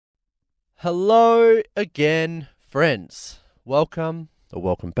Hello again, friends. Welcome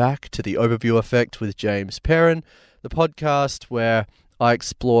back to the Overview Effect with James Perrin, the podcast where I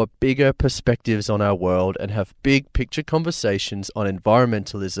explore bigger perspectives on our world and have big picture conversations on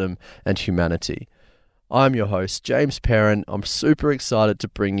environmentalism and humanity. I'm your host, James Perrin. I'm super excited to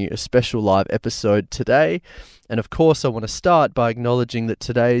bring you a special live episode today. And of course, I want to start by acknowledging that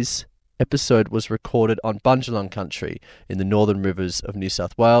today's episode was recorded on Bundjalung country in the Northern Rivers of New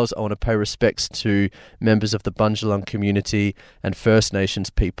South Wales. I want to pay respects to members of the Bundjalung community and First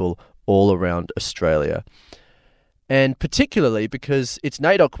Nations people all around Australia. And particularly because it's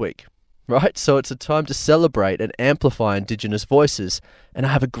NAIDOC week, right? So it's a time to celebrate and amplify Indigenous voices. And I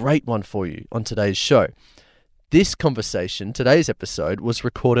have a great one for you on today's show. This conversation, today's episode, was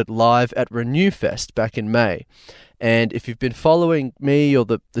recorded live at RenewFest back in May. And if you've been following me or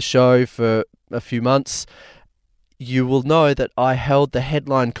the show for a few months, you will know that I held the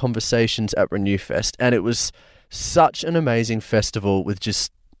headline conversations at RenewFest. And it was such an amazing festival with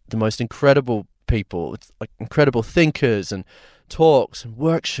just the most incredible people. It's like incredible thinkers and talks and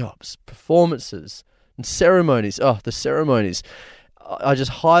workshops, performances and ceremonies. Oh, the ceremonies. I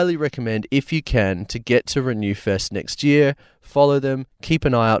just highly recommend, if you can, to get to RenewFest next year, follow them, keep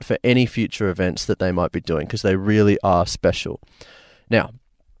an eye out for any future events that they might be doing, because they really are special. Now,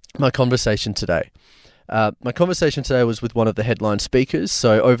 my conversation today was with one of the headline speakers.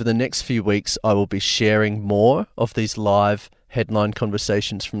 So over the next few weeks, I will be sharing more of these live headline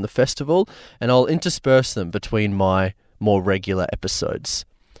conversations from the festival, and I'll intersperse them between my more regular episodes.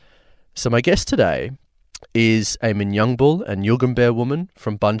 So my guest today is a Minyungbul and Yugambeh woman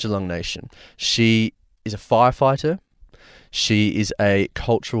from Bundjalung Nation. She is a firefighter. She is a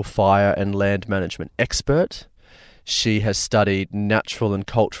cultural fire and land management expert. She has studied natural and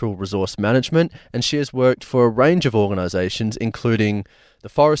cultural resource management, and she has worked for a range of organisations, including the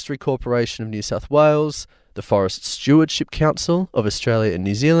Forestry Corporation of New South Wales, the Forest Stewardship Council of Australia and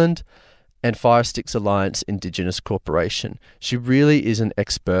New Zealand, and Fire Sticks Alliance Indigenous Corporation. She really is an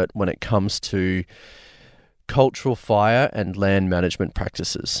expert when it comes to cultural fire and land management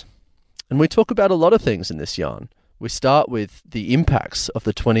practices. And we talk about a lot of things in this yarn. We start with the impacts of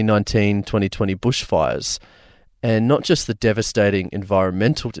the 2019-2020 bushfires, and not just the devastating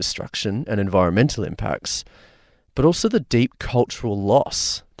environmental destruction and environmental impacts, but also the deep cultural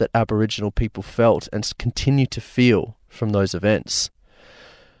loss that Aboriginal people felt and continue to feel from those events.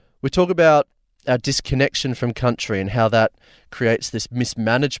 We talk about our disconnection from country and how that creates this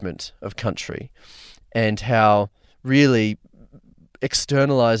mismanagement of country, and how really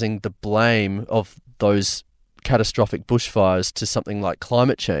externalizing the blame of those catastrophic bushfires to something like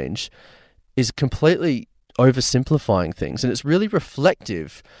climate change is completely oversimplifying things. And it's really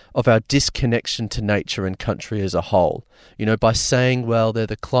reflective of our disconnection to nature and country as a whole. You know, by saying, well, they're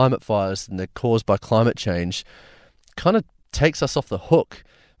the climate fires and they're caused by climate change, kind of takes us off the hook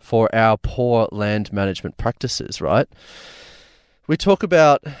for our poor land management practices, right? We talk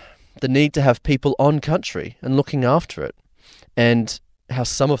about the need to have people on country and looking after it, and how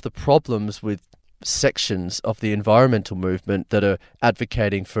some of the problems with sections of the environmental movement that are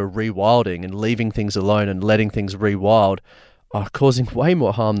advocating for rewilding and leaving things alone and letting things rewild are causing way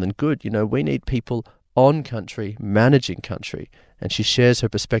more harm than good. You know, we need people on country, managing country. And she shares her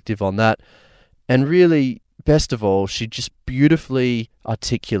perspective on that. And really, best of all, she just beautifully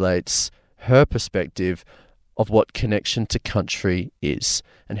articulates her perspective of what connection to country is,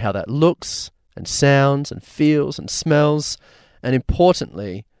 and how that looks and sounds and feels and smells, and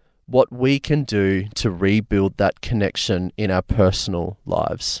importantly, what we can do to rebuild that connection in our personal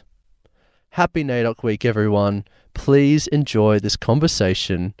lives. Happy NAIDOC week, everyone. Please enjoy this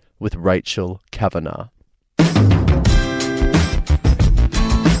conversation with Rachel Cavanagh.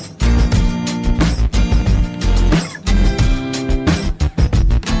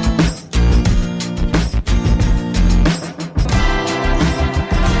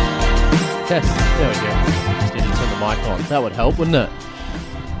 Yes, there we go. Just need to turn the mic on. That would help, wouldn't it?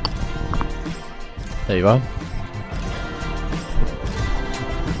 There you are.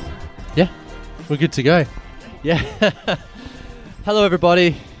 Yeah, we're good to go. Yeah. Hello,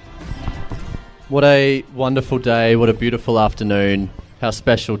 everybody. What a wonderful day. What a beautiful afternoon. How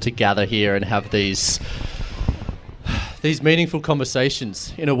special to gather here and have these meaningful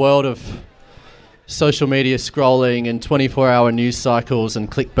conversations in a world of social media scrolling and 24-hour news cycles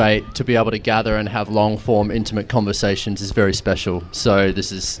and clickbait. To be able to gather and have long-form, intimate conversations is very special. So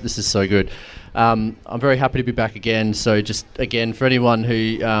this is so good. I'm very happy to be back again. So just again, for anyone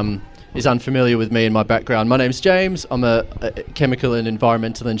who is unfamiliar with me and my background, my name's James. I'm a chemical and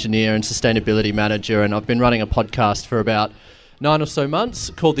environmental engineer and sustainability manager, and I've been running a podcast for about 9 or so months,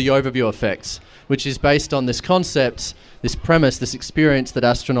 called the Overview Effect, which is based on this concept, this premise, this experience that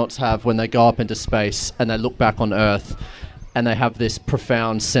astronauts have when they go up into space and they look back on Earth and they have this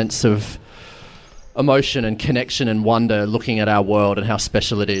profound sense of emotion and connection and wonder looking at our world and how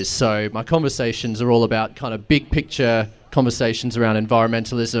special it is. So my conversations are all about kind of big picture conversations around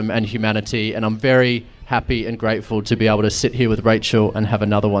environmentalism and humanity, and I'm very happy and grateful to be able to sit here with Rachel and have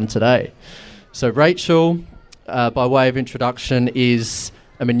another one today. So Rachel, by way of introduction, is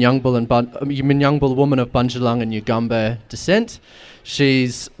a Minyungbul woman of Bundjalung and Ugamba descent.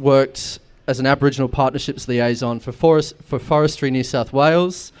 She's worked as an Aboriginal Partnerships Liaison for Forestry New South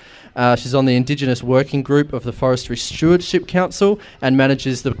Wales. She's on the Indigenous Working Group of the Forestry Stewardship Council and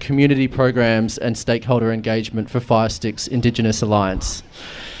manages the community programs and stakeholder engagement for Firestick's Indigenous Alliance.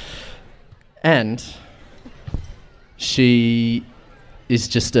 And she is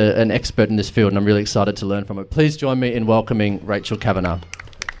just an expert in this field, and I'm really excited to learn from her. Please join me in welcoming Rachel Cavanagh.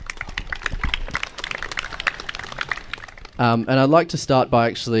 And I'd like to start by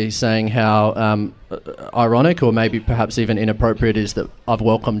actually saying how ironic, or maybe perhaps even inappropriate, is that I've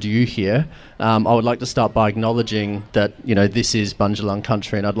welcomed you here. I would like to start by acknowledging that, this is Bundjalung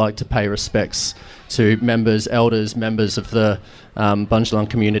country, and I'd like to pay respects to elders, members of the Bundjalung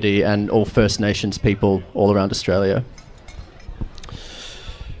community and all First Nations people all around Australia.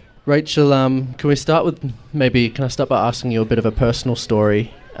 Rachel, can I start by asking you a bit of a personal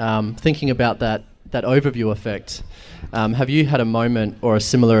story? Thinking about that overview effect, have you had a moment or a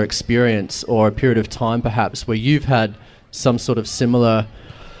similar experience or a period of time perhaps where you've had some sort of similar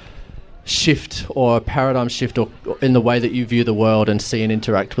shift or a paradigm shift or in the way that you view the world and see and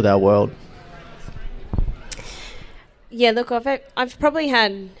interact with our world? Yeah, look, I've probably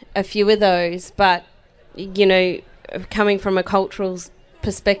had a few of those, but, coming from a cultural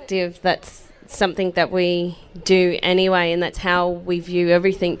perspective, that's something that we do anyway, and that's how we view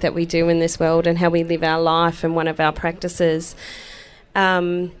everything that we do in this world and how we live our life, and one of our practices.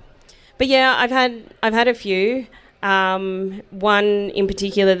 But yeah, I've had a few. One in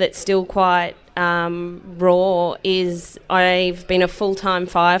particular that's still quite raw is I've been a full-time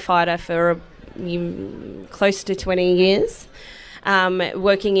firefighter for close to 20 years,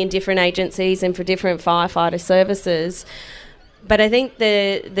 working in different agencies and for different firefighter services. But I think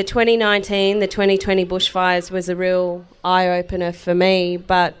the 2019, the 2020 bushfires was a real eye-opener for me,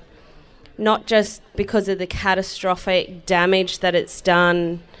 but not just because of the catastrophic damage that it's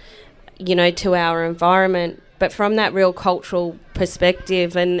done, to our environment, but from that real cultural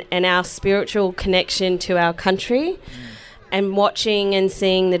perspective and our spiritual connection to our country, and watching and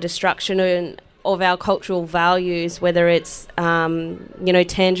seeing the destruction of our cultural values, whether it's,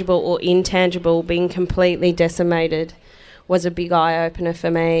 tangible or intangible, being completely decimated, was a big eye-opener for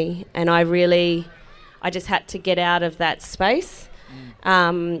me. And I just had to get out of that space.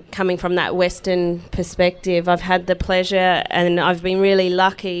 Coming from that Western perspective, I've had the pleasure and I've been really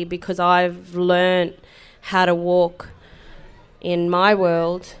lucky because I've learnt how to walk in my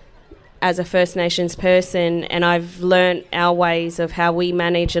world as a First Nations person, and I've learnt our ways of how we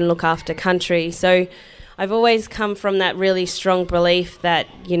manage and look after country. So I've always come from that really strong belief that,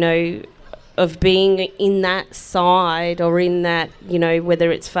 of being in that side or in that,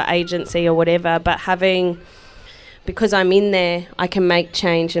 whether it's for agency or whatever, but because I'm in there, I can make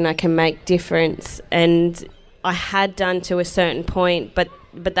change and I can make difference. And I had done to a certain point, but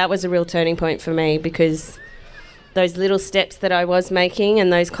that was a real turning point for me, because those little steps that I was making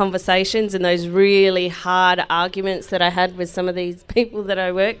and those conversations and those really hard arguments that I had with some of these people that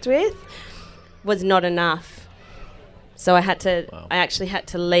I worked with was not enough. So I actually had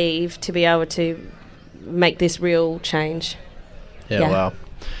to leave to be able to make this real change. Yeah. Wow.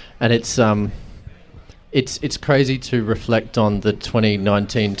 And it's crazy to reflect on the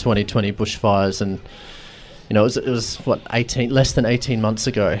 2019-2020 bushfires, and it was less than 18 months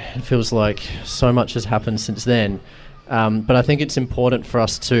ago. It feels like so much has happened since then. But I think it's important for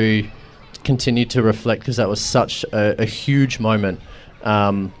us to continue to reflect, because that was such a huge moment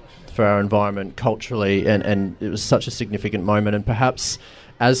for our environment culturally, and it was such a significant moment. And perhaps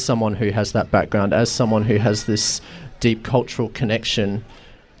as someone who has that background, as someone who has this deep cultural connection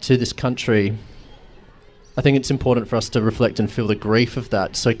to this country, I think it's important for us to reflect and feel the grief of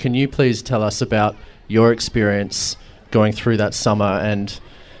that. So can you please tell us about your experience going through that summer and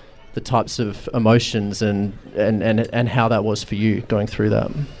the types of emotions and how that was for you going through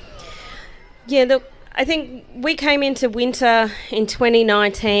that? Yeah, look, I think we came into winter in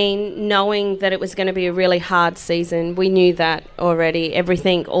 2019 knowing that it was going to be a really hard season. We knew that already.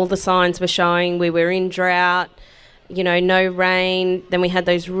 All the signs were showing. We were in drought, no rain. Then we had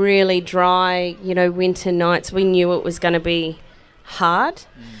those really dry, winter nights. We knew it was going to be hard.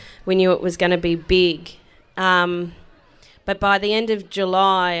 We knew it was going to be big. But by the end of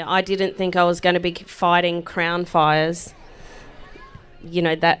July, I didn't think I was going to be fighting crown fires,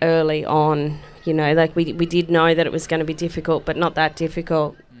 that early on. We did know that it was going to be difficult, but not that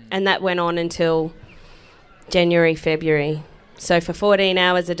difficult. And that went on until January, February. So for 14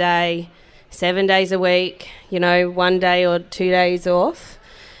 hours a day, 7 days a week, 1 day or 2 days off,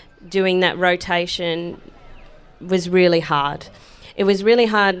 doing that rotation was really hard. It was really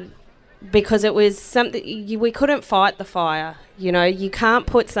hard because it was something we couldn't fight the fire. You can't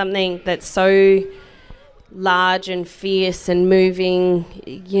put something that's so large and fierce and moving,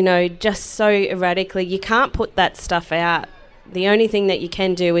 just so erratically. You can't put that stuff out. The only thing that you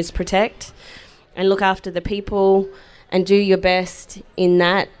can do is protect and look after the people and do your best in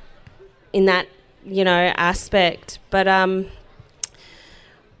that aspect. But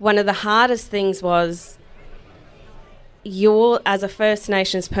one of the hardest things was, you're, as a First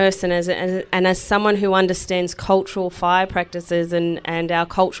Nations person, and as someone who understands cultural fire practices and our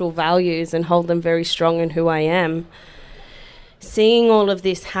cultural values and hold them very strong in who I am, seeing all of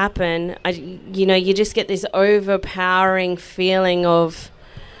this happen, you just get this overpowering feeling of,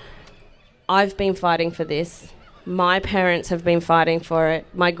 I've been fighting for this. My parents have been fighting for it.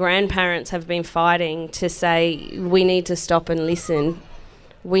 My grandparents have been fighting to say, we need to stop and listen.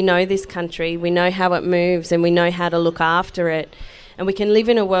 We know this country, we know how it moves, and we know how to look after it. And we can live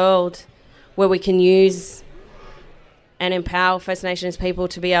in a world where we can use and empower First Nations people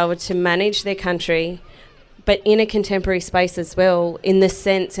to be able to manage their country, but in a contemporary space as well, in the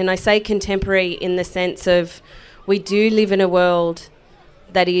sense, and I say contemporary in the sense of, we do live in a world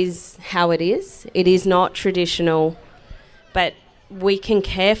that is how it is. It is not traditional, but we can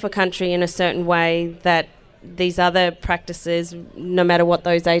care for country in a certain way that these other practices, no matter what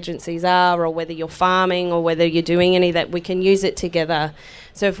those agencies are, or whether you're farming or whether you're doing any of that, we can use it together.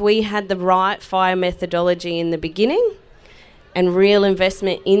 So if we had the right fire methodology in the beginning and real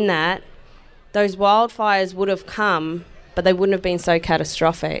investment in that, those wildfires would have come, but they wouldn't have been so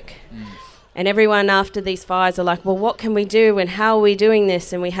catastrophic. And everyone after these fires are like, well, what can we do and how are we doing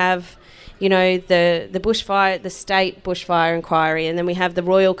this? And we have, the bushfire, the state bushfire inquiry, and then we have the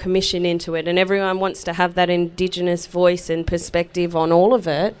Royal Commission into it, and everyone wants to have that Indigenous voice and perspective on all of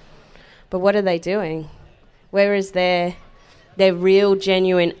it. But what are they doing? Where is their real,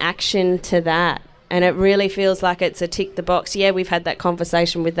 genuine action to that? And it really feels like it's a tick the box. Yeah, we've had that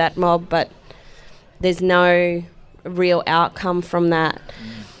conversation with that mob, but there's no real outcome from that.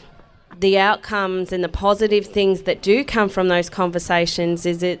 The outcomes and the positive things that do come from those conversations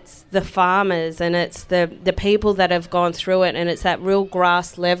is it's the farmers and it's the people that have gone through it, and it's that real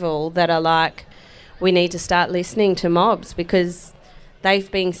grass level that are like, we need to start listening to mobs because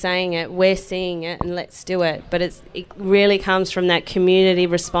they've been saying it, we're seeing it, and let's do it. But it really comes from that community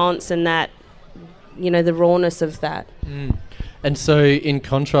response and that, the rawness of that. And so in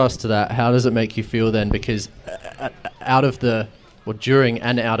contrast to that, how does it make you feel then? Because during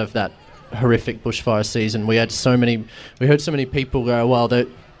and out of that horrific bushfire season, we heard so many people go, well, the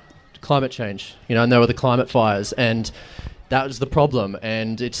climate change, and there were the climate fires, and that was the problem,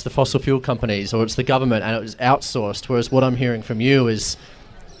 and it's the fossil fuel companies or it's the government, and it was outsourced. Whereas what I'm hearing from you is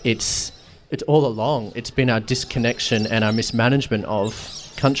it's all along, it's been our disconnection and our mismanagement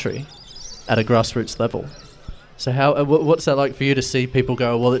of country at a grassroots level. So what's that like for you to see people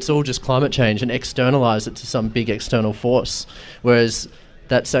go, well, it's all just climate change, and externalise it to some big external force, whereas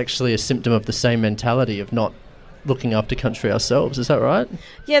that's actually a symptom of the same mentality of not looking after country ourselves. Is that right?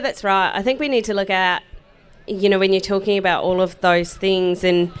 Yeah, that's right. I think we need to look at, when you're talking about all of those things,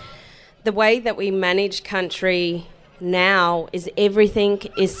 and the way that we manage country now is everything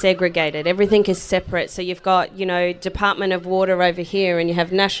is segregated. Everything is separate. So you've got, Department of Water over here, and you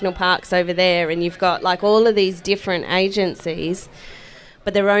have national parks over there, and you've got like all of these different agencies,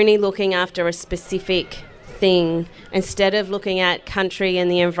 but they're only looking after a specific thing instead of looking at country and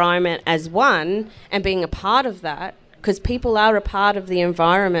the environment as one and being a part of that, because people are a part of the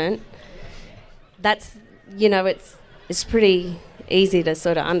environment. That's, it's pretty easy to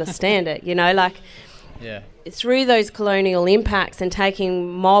sort of understand it, Yeah. Through those colonial impacts and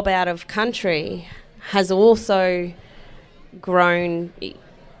taking mob out of country has also grown,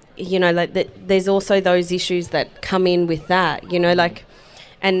 there's also those issues that come in with that,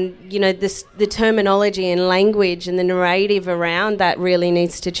 and, the terminology and language and the narrative around that really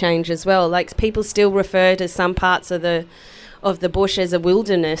needs to change as well. Like, people still refer to some parts of the bush as a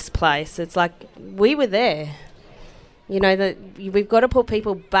wilderness place. It's like, we were there. That we've got to put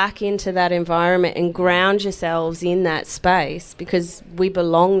people back into that environment and ground yourselves in that space because we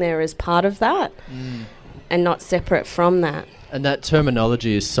belong there as part of that. and not separate from that. And that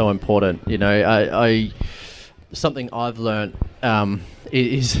terminology is so important. You know, I something I've learnt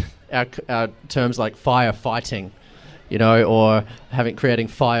is our terms like firefighting, you know, or creating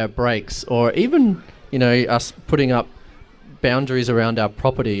fire breaks, or even, you know, us putting up boundaries around our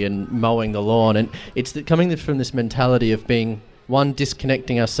property and mowing the lawn. And it's coming from this mentality of being, one,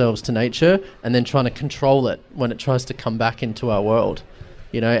 disconnecting ourselves to nature, and then trying to control it when it tries to come back into our world.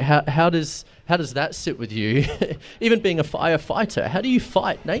 You know, how does that sit with you? Even being a firefighter, how do you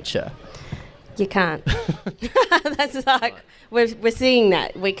fight nature? You can't. That's like, we're seeing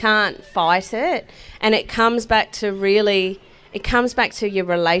that. We can't fight it. And it comes back to your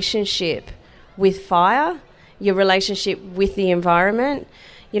relationship with fire, your relationship with the environment.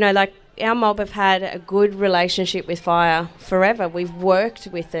 You know, like our mob have had a good relationship with fire forever. We've worked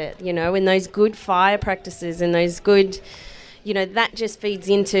with it, you know, in those good fire practices and those good, you know, that just feeds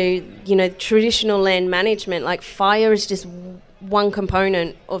into, you know, traditional land management. Like fire is just one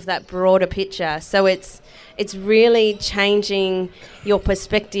component of that broader picture. So it's really changing your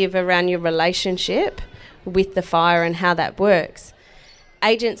perspective around your relationship with the fire and how that works.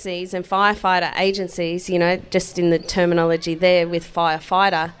 Agencies and firefighter agencies, you know, just in the terminology there with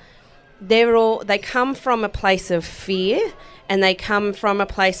firefighter, they come from a place of fear, and they come from a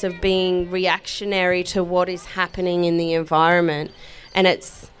place of being reactionary to what is happening in the environment. And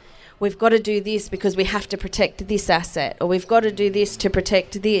we've got to do this because we have to protect this asset, or we've got to do this to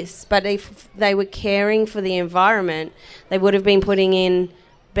protect this. But if they were caring for the environment, they would have been putting in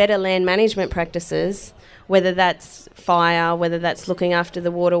better land management practices, whether that's fire, whether that's looking after the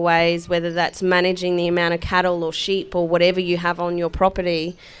waterways, whether that's managing the amount of cattle or sheep or whatever you have on your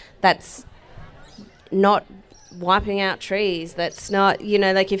property. That's not wiping out trees. That's not, you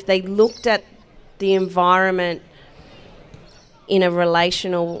know, like if they looked at the environment in a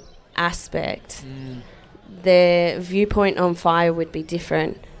relational aspect, their viewpoint on fire would be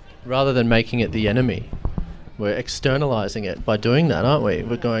different. Rather than making it the enemy, we're externalizing it by doing that, aren't we?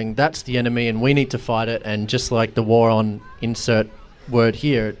 We're going, that's the enemy and we need to fight it. And just like the war on, insert word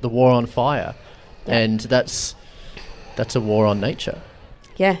here, the war on fire. Yeah. And that's a war on nature.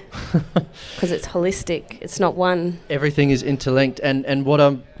 Yeah, because it's holistic. It's not one. Everything is interlinked, and what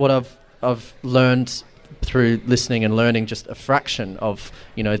I've learned through listening and learning just a fraction of,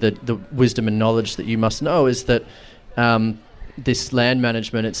 you know, the wisdom and knowledge that you must know is that this land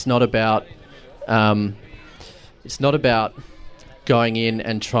management, it's not about going in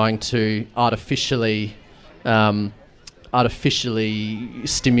and trying to artificially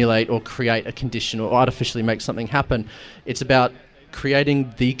stimulate or create a condition or artificially make something happen. It's about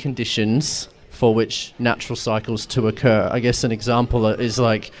creating the conditions for which natural cycles to occur. I guess an example is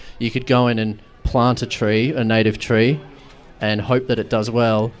like you could go in and plant a native tree, and hope that it does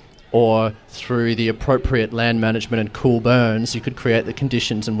well, or through the appropriate land management and cool burns, you could create the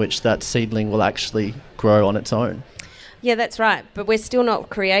conditions in which that seedling will actually grow on its own. Yeah, that's right. But we're still not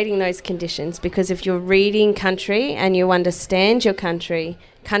creating those conditions, because if you're reading country and you understand your country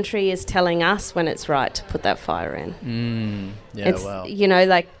is telling us when it's right to put that fire in. Wow. You know,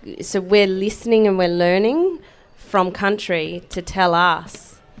 like, so we're listening and we're learning from country to tell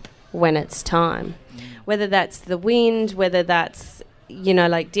us when it's time. Whether that's the wind, whether that's, you know,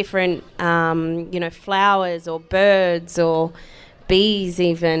 like different, you know, flowers or birds or bees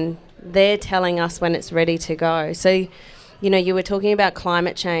even, they're telling us when it's ready to go. So, you know, you were talking about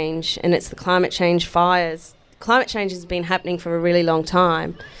climate change, and it's the climate change fires. Climate change has been happening for a really long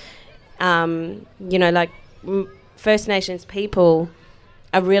time. You know, like First Nations people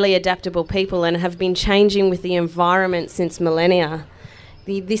are really adaptable people and have been changing with the environment since millennia.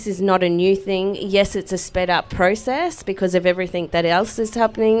 This is not a new thing. Yes, it's a sped up process because of everything that else is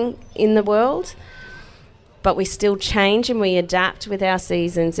happening in the world, but we still change and we adapt with our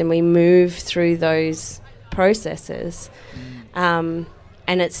seasons and we move through those processes. And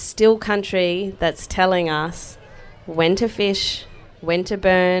it's still country that's telling us when to fish, when to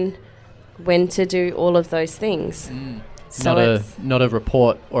burn, when to do all of those things. So not a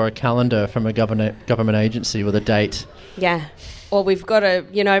report or a calendar from a government agency with a date. Yeah. Or we've got to,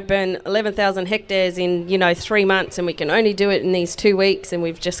 you know, burn 11,000 hectares in, you know, 3 months, and we can only do it in these 2 weeks, and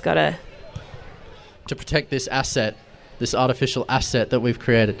we've just got to protect this asset, this artificial asset that we've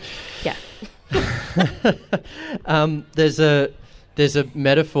created. Yeah. There's a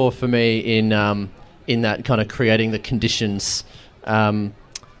metaphor for me in that kind of creating the conditions,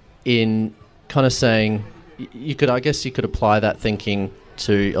 in kind of saying you could apply that thinking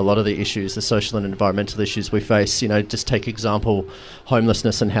to a lot of the issues, the social and environmental issues we face. You know, just take example,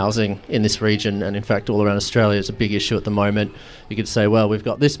 homelessness and housing in this region, and in fact all around Australia is a big issue at the moment. You could say, well, we've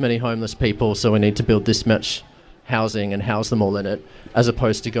got this many homeless people, so we need to build this much housing and house them all in it, as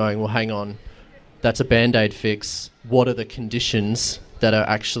opposed to going, well, hang on, that's a Band-Aid fix. What are the conditions that are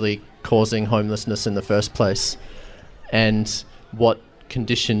actually causing homelessness in the first place? And what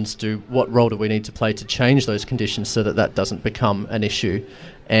role do we need to play to change those conditions so that that doesn't become an issue?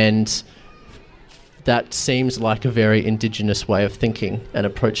 And that seems like a very Indigenous way of thinking and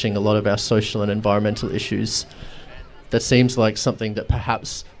approaching a lot of our social and environmental issues. That seems like something that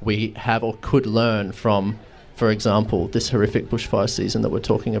perhaps we have or could learn from, for example, this horrific bushfire season that we're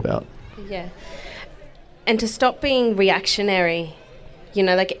talking about. Yeah. And to stop being reactionary, you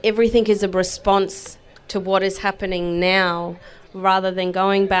know, like everything is a response to what is happening now, rather than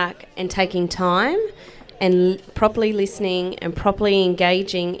going back and taking time and properly listening and properly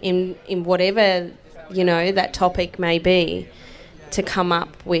engaging in whatever, you know, that topic may be, to come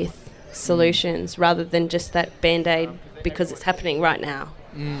up with solutions rather than just that Band-Aid because it's happening right now.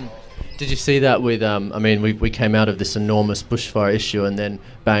 Did you see that with, we came out of this enormous bushfire issue and then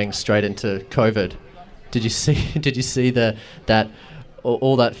bang, straight into COVID. Did you see that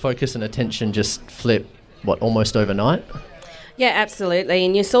all that focus and attention just flip, almost overnight? Yeah, absolutely.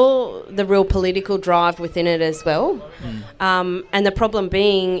 And you saw the real political drive within it as well. And the problem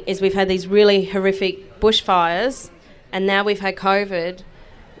being is we've had these really horrific bushfires and now we've had COVID.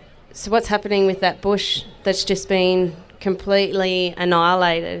 So what's happening with that bush that's just been completely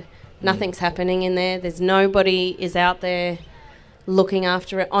annihilated? Nothing's happening in there. There's nobody is out there looking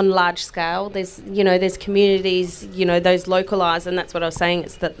after it on large scale. There's communities, those localised, and that's what I was saying.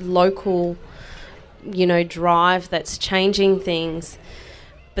 It's that local drive that's changing things.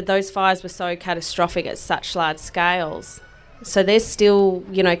 But those fires were so catastrophic at such large scales. So there's still,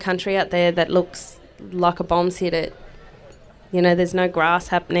 country out there that looks like a bomb's hit it. There's no grass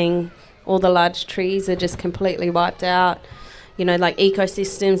happening. All the large trees are just completely wiped out. Like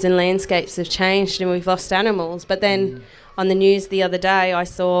ecosystems and landscapes have changed and we've lost animals. But then on the news the other day, I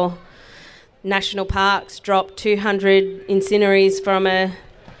saw national parks drop 200 incendiaries from a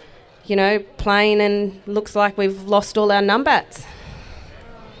plane, and looks like we've lost all our numbats.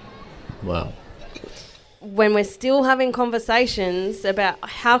 Wow. When we're still having conversations about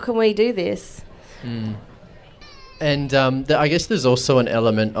how can we do this. And I guess there's also an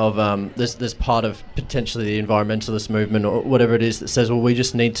element of there's part of potentially the environmentalist movement or whatever it is that says, well, we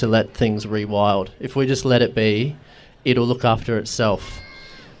just need to let things rewild. If we just let it be, it'll look after itself.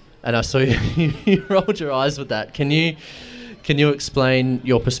 And I saw you rolled your eyes with that. Can you explain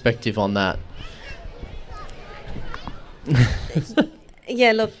your perspective on that?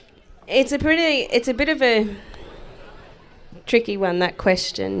 Yeah, look, it's a bit of a tricky one, that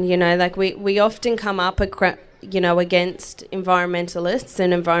question. Like we often come up against environmentalists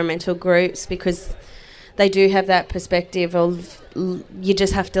and environmental groups because they do have that perspective of you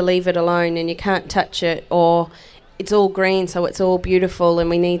just have to leave it alone and you can't touch it, or it's all green so it's all beautiful and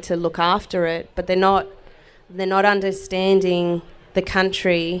we need to look after it. But they're not understanding the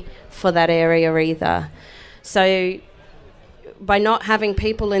country for that area either. So by not having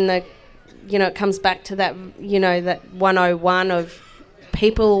people in the, it comes back to that, that 101 of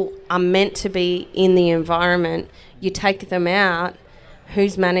people are meant to be in the environment. You take them out,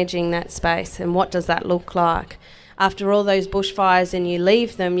 who's managing that space and what does that look like? After all those bushfires and you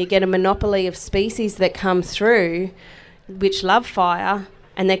leave them, you get a monopoly of species that come through which love fire,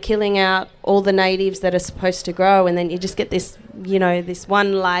 and they're killing out all the natives that are supposed to grow, and then you just get this, this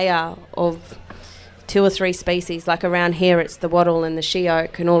one layer of 2 or 3 species. Like around here it's the wattle and the she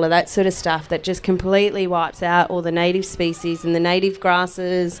oak and all of that sort of stuff that just completely wipes out all the native species and the native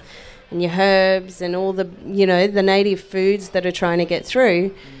grasses and your herbs and all the, the native foods that are trying to get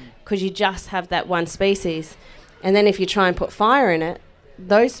through, because you just have that one species. And then if you try and put fire in it,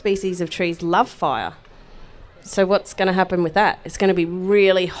 those species of trees love fire. So what's going to happen with that? It's going to be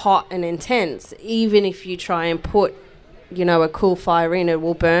really hot and intense. Even if you try and put, a cool fire in, it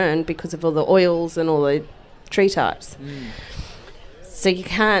will burn because of all the oils and all the tree types. So you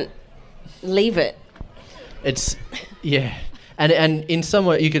can't leave it. It's, yeah. And in some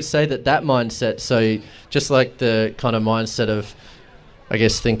way you could say that mindset, so just like the kind of mindset of, I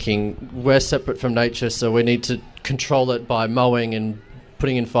guess, thinking we're separate from nature, so we need to control it by mowing and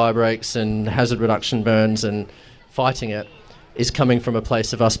putting in fire breaks and hazard reduction burns and fighting it, is coming from a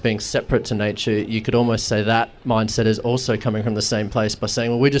place of us being separate to nature. You could almost say that mindset is also coming from the same place by saying,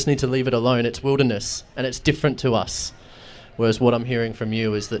 well, we just need to leave it alone. It's wilderness and it's different to us. Whereas what I'm hearing from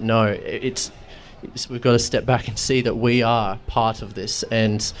you is that no, we've got to step back and see that we are part of this,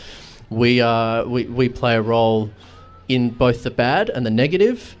 and we play a role in both the bad and the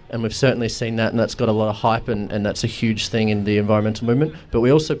negative, and we've certainly seen that, and that's got a lot of hype, and that's a huge thing in the environmental movement. But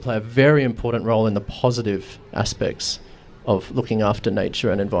we also play a very important role in the positive aspects of looking after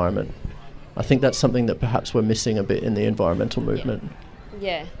nature and environment. I think that's something that perhaps we're missing a bit in the environmental movement.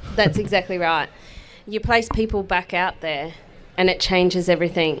 Yeah, that's exactly right. You place people back out there and it changes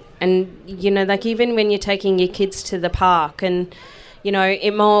everything. And, you know, like even when you're taking your kids to the park and, you know,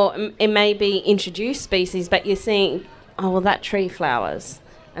 it may be introduced species, but you're seeing, oh, well, that tree flowers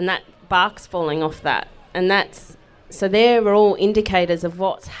and that bark's falling off that. And so they're all indicators of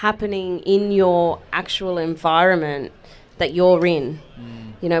what's happening in your actual environment that you're in.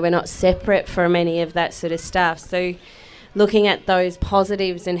 You know, we're not separate from any of that sort of stuff. So looking at those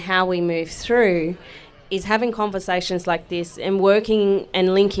positives and how we move through is having conversations like this and working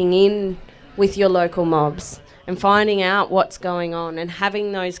and linking in with your local mobs and finding out what's going on and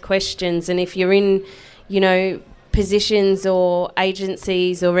having those questions. And if you're in, you know, positions or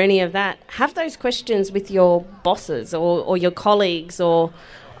agencies or any of that, have those questions with your bosses or your colleagues or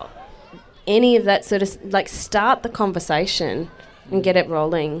any of that sort of, like, start the conversation and get it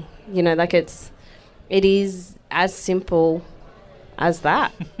rolling. You know, like it is as simple as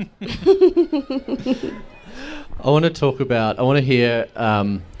that. I want to hear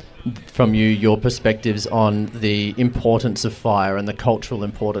from you your perspectives on the importance of fire and the cultural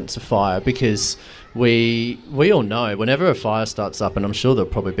importance of fire, because we all know whenever a fire starts up, and I'm sure there'll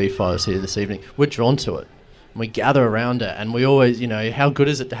probably be fires here this evening, we're drawn to it. We gather around it, and we always, you know, how good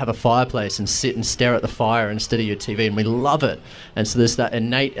is it to have a fireplace and sit and stare at the fire instead of your TV, and we love it. And so there's that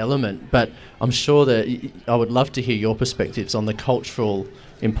innate element. But I'm sure that I would love to hear your perspectives on the cultural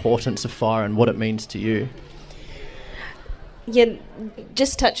importance of fire and what it means to you. Yeah,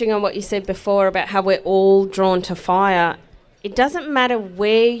 just touching on what you said before about how we're all drawn to fire, it doesn't matter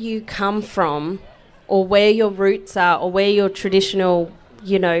where you come from or where your roots are or where your traditional,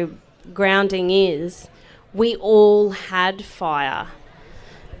 you know, grounding is. We all had fire.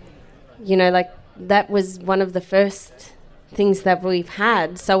 You know, like that was one of the first things that we've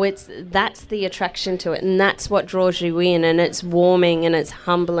had. So that's the attraction to it, and that's what draws you in, and it's warming and it's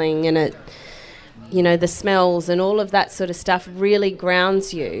humbling, and it, you know, the smells and all of that sort of stuff really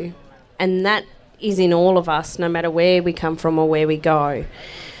grounds you, and that is in all of us, no matter where we come from or where we go.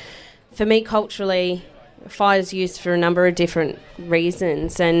 For me, culturally, fire is used for a number of different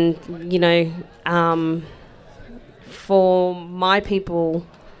reasons, and, you know, for my people,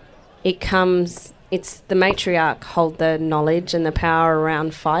 it's the matriarch hold the knowledge and the power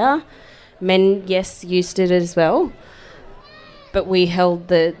around fire. Men, yes, used it as well, but we held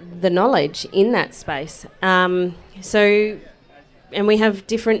the knowledge in that space. And we have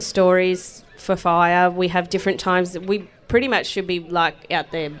different stories for fire. We have different times. We pretty much should be like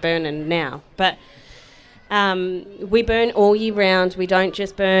out there burning now, but we burn all year round. We don't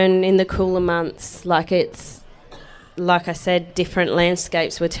just burn in the cooler months. Like I said, different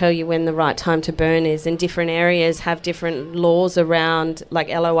landscapes will tell you when the right time to burn is, and different areas have different laws around, like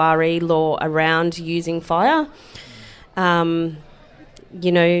LORE law around using fire. You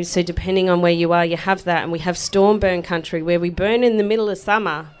know, so depending on where you are, you have that. And we have storm burn country where we burn in the middle of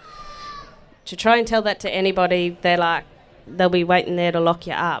summer. To try and tell that to anybody, they'll be waiting there to lock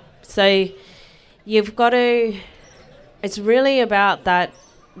you up. So you've got to, it's really about that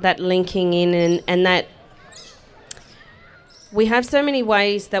linking in and that we have so many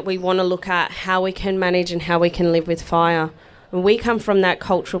ways that we want to look at how we can manage and how we can live with fire. And we come from that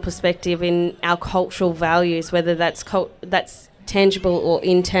cultural perspective in our cultural values, whether that's tangible or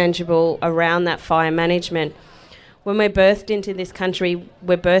intangible around that fire management. When we're birthed into this country,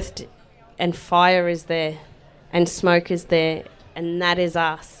 we're birthed and fire is there and smoke is there, and that is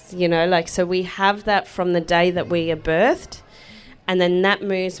us, you know, like, so we have that from the day that we are birthed, and then that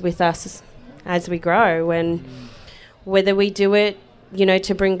moves with us as we grow. And whether we do it, you know,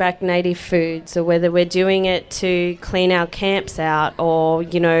 to bring back native foods, or whether we're doing it to clean our camps out, or,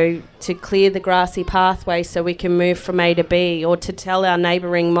 you know, to clear the grassy pathway so we can move from A to B, or to tell our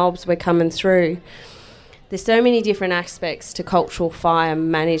neighbouring mobs we're coming through. There's so many different aspects to cultural fire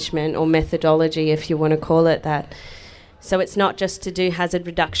management, or methodology, if you want to call it that. So it's not just to do hazard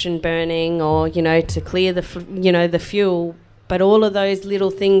reduction burning, or, you know, to clear the fuel, but all of those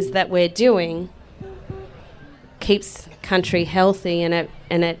little things that we're doing keeps country healthy, and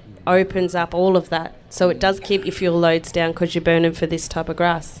it opens up all of that. So it does keep your fuel loads down because you're burning for this type of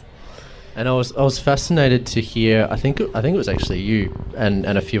grass. And I was fascinated to hear, I think it was actually you and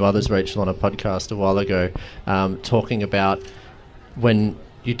a few others, Rachel, on a podcast a while ago, talking about when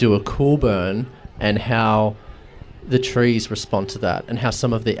you do a cool burn, and how the trees respond to that, and how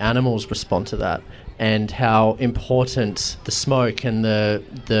some of the animals respond to that, and how important the smoke and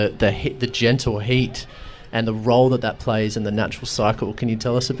the gentle heat and the role that plays in the natural cycle. Can you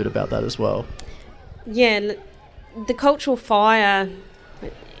tell us a bit about that as well? Yeah, the cultural fire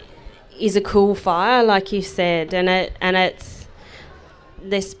is a cool fire, like you said, and it's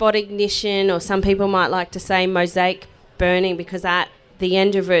the spot ignition, or some people might like to say mosaic burning, because at the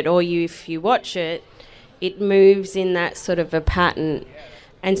end of it, or if you watch it, it moves in that sort of a pattern.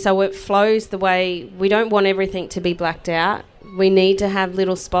 And so it flows the way, we don't want everything to be blacked out. We need to have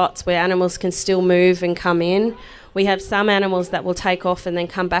little spots where animals can still move and come in. We have some animals that will take off and then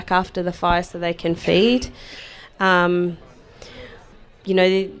come back after the fire so they can feed. The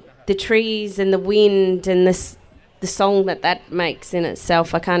trees and the wind and the song that makes in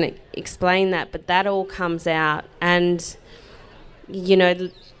itself, I can't explain that, but that all comes out. And,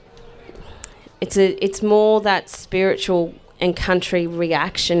 it's more that spiritual and country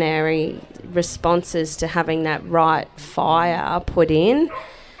reactionary responses to having that right fire put in.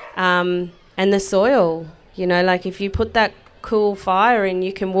 And the soil, if you put that cool fire in,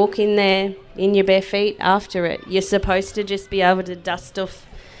 you can walk in there in your bare feet after it. You're supposed to just be able to dust off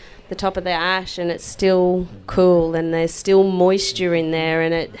the top of the ash and it's still cool and there's still moisture in there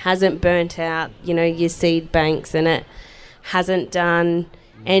and it hasn't burnt out, your seed banks, and it hasn't done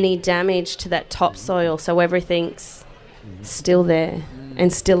any damage to that topsoil, so everything's still there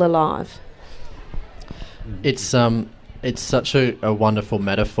and still alive. It's such a wonderful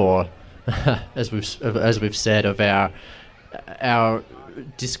metaphor, as we've said, of our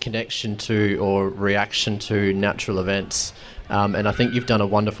disconnection to or reaction to natural events, and I think you've done a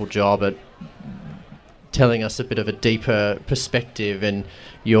wonderful job at telling us a bit of a deeper perspective and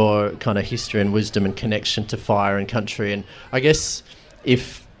your kind of history and wisdom and connection to fire and country. And I guess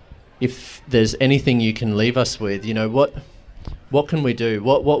if there's anything you can leave us with, what can we do?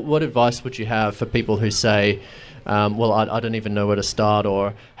 What advice would you have for people who say, I don't even know where to start,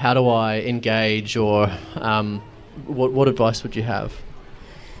 or how do I engage, or what advice would you have?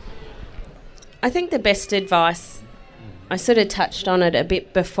 I think the best advice, I sort of touched on it a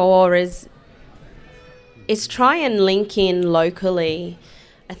bit before, is try and link in locally.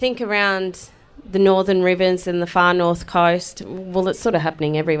 I think around the Northern Rivers and the far north coast, well, it's sort of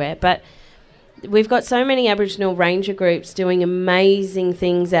happening everywhere, but we've got so many Aboriginal ranger groups doing amazing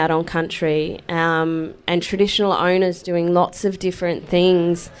things out on country, and traditional owners doing lots of different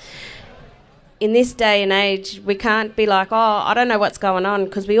things. In this day and age, we can't be like, I don't know what's going on,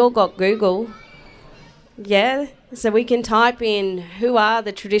 because we all got Google. Yeah, so we can type in, who are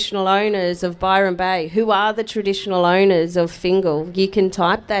the traditional owners of Byron Bay? Who are the traditional owners of Fingal? You can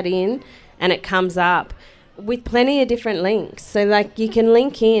type that in and it comes up with plenty of different links. So you can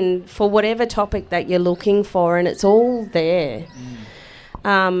link in for whatever topic that you're looking for, and it's all there.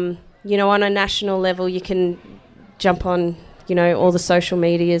 On a national level, you can jump on, all the social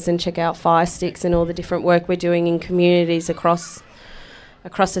medias and check out Fire Sticks and all the different work we're doing in communities across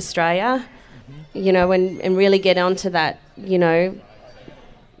Australia, and really get onto that,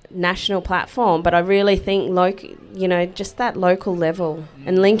 national platform. But I really think just that local level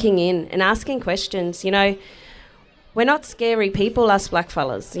and linking in and asking questions. We're not scary people, us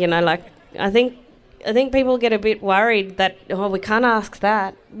blackfellas. I think people get a bit worried that we can't ask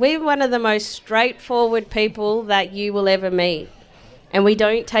that. We're one of the most straightforward people that you will ever meet, and we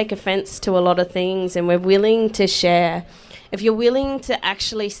don't take offence to a lot of things, and we're willing to share. If you're willing to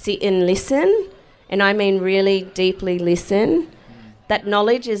actually sit and listen, and I mean really deeply listen, that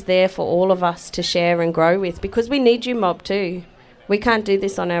knowledge is there for all of us to share and grow with, because we need you, mob, too. We can't do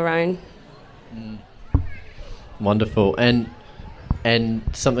this on our own. Wonderful. And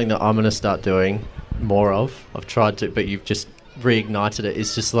something that I'm going to start doing more of, I've tried to, but you've just reignited it,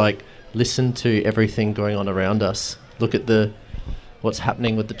 is just listen to everything going on around us. Look at what's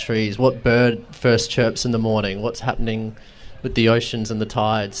happening with the trees, what bird first chirps in the morning, what's happening with the oceans and the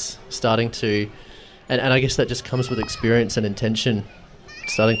tides, starting to... And I guess that just comes with experience and intention,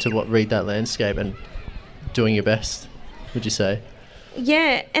 starting to read that landscape and doing your best, would you say?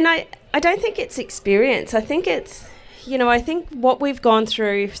 Yeah, and I don't think it's experience. I think it's, I think what we've gone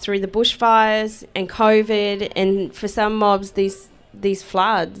through the bushfires and COVID, and for some mobs, these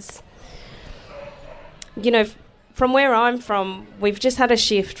floods, from where I'm from, we've just had a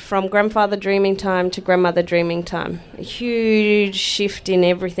shift from grandfather dreaming time to grandmother dreaming time. A huge shift in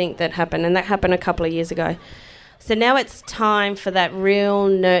everything that happened, and that happened a couple of years ago. So now it's time for that real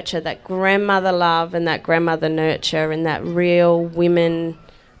nurture, that grandmother love and that grandmother nurture and that real women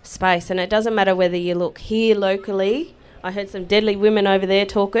space. And it doesn't matter whether you look here locally. I heard some deadly women over there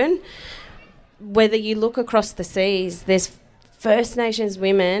talking. whether you look across the seas, there's First Nations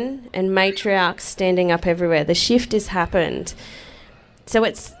women and matriarchs standing up everywhere. The shift has happened. So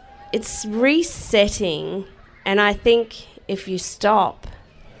it's resetting, and I think if you stop,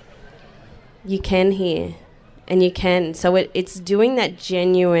 you can hear, and you can. So it's doing that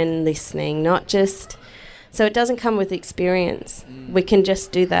genuine listening, not just... So it doesn't come with experience. We can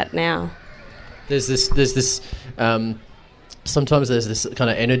just do that now. There's this sometimes there's this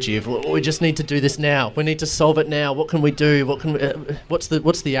kind of energy of, well, we just need to do this now. We need to solve it now. What can we do? What's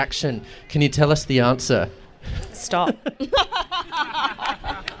the action? Can you tell us the answer? Stop.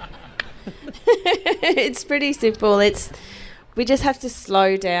 It's pretty simple. We just have to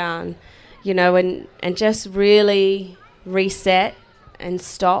slow down, and just really reset and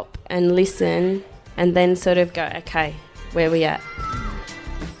stop and listen, and then sort of go, okay, where are we at?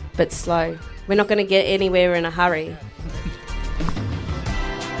 But slow. We're not going to get anywhere in a hurry.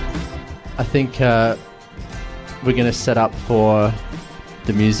 I think we're going to set up for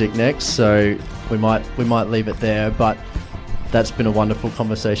the music next, so we might leave it there, but that's been a wonderful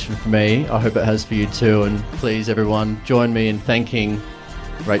conversation for me. I hope it has for you too, and please everyone join me in thanking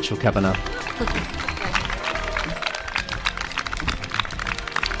Rachel Cavanagh.